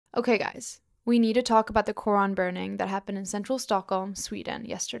Okay, guys, we need to talk about the Koran burning that happened in central Stockholm, Sweden,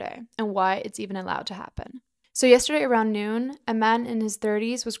 yesterday, and why it's even allowed to happen. So, yesterday around noon, a man in his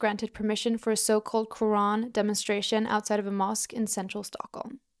 30s was granted permission for a so called Koran demonstration outside of a mosque in central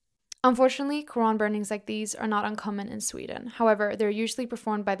Stockholm. Unfortunately, Koran burnings like these are not uncommon in Sweden. However, they're usually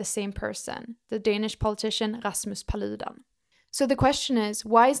performed by the same person, the Danish politician Rasmus Paludan. So the question is,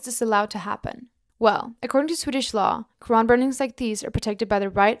 why is this allowed to happen? Well, according to Swedish law, Quran burnings like these are protected by the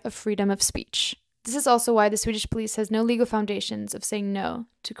right of freedom of speech. This is also why the Swedish police has no legal foundations of saying no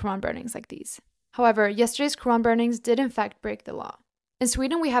to Quran burnings like these. However, yesterday's Quran burnings did in fact break the law. In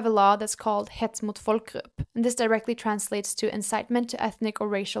Sweden, we have a law that's called hets mot folkgrupp, and this directly translates to incitement to ethnic or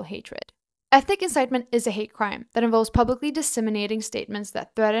racial hatred. Ethnic incitement is a hate crime that involves publicly disseminating statements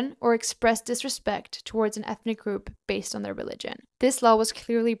that threaten or express disrespect towards an ethnic group based on their religion. This law was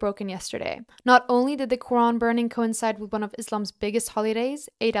clearly broken yesterday. Not only did the Quran burning coincide with one of Islam's biggest holidays,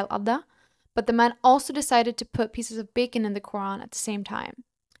 Eid al-Adha, but the man also decided to put pieces of bacon in the Quran at the same time.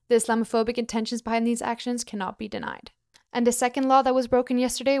 The Islamophobic intentions behind these actions cannot be denied. And the second law that was broken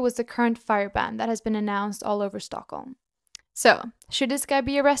yesterday was the current fire ban that has been announced all over Stockholm. So, should this guy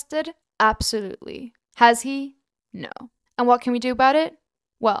be arrested? Absolutely. Has he? No. And what can we do about it?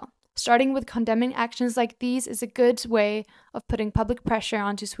 Well, starting with condemning actions like these is a good way of putting public pressure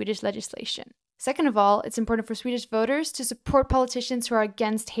onto Swedish legislation. Second of all, it's important for Swedish voters to support politicians who are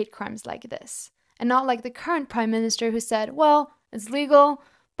against hate crimes like this, and not like the current prime minister who said, well, it's legal,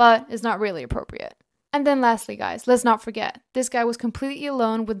 but it's not really appropriate. And then lastly, guys, let's not forget, this guy was completely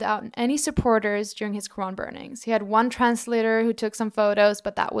alone without any supporters during his Quran burnings. He had one translator who took some photos,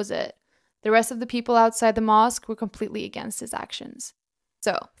 but that was it. The rest of the people outside the mosque were completely against his actions.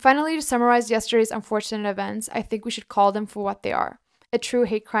 So, finally, to summarize yesterday's unfortunate events, I think we should call them for what they are: a true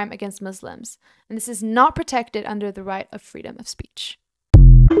hate crime against Muslims. And this is not protected under the right of freedom of speech.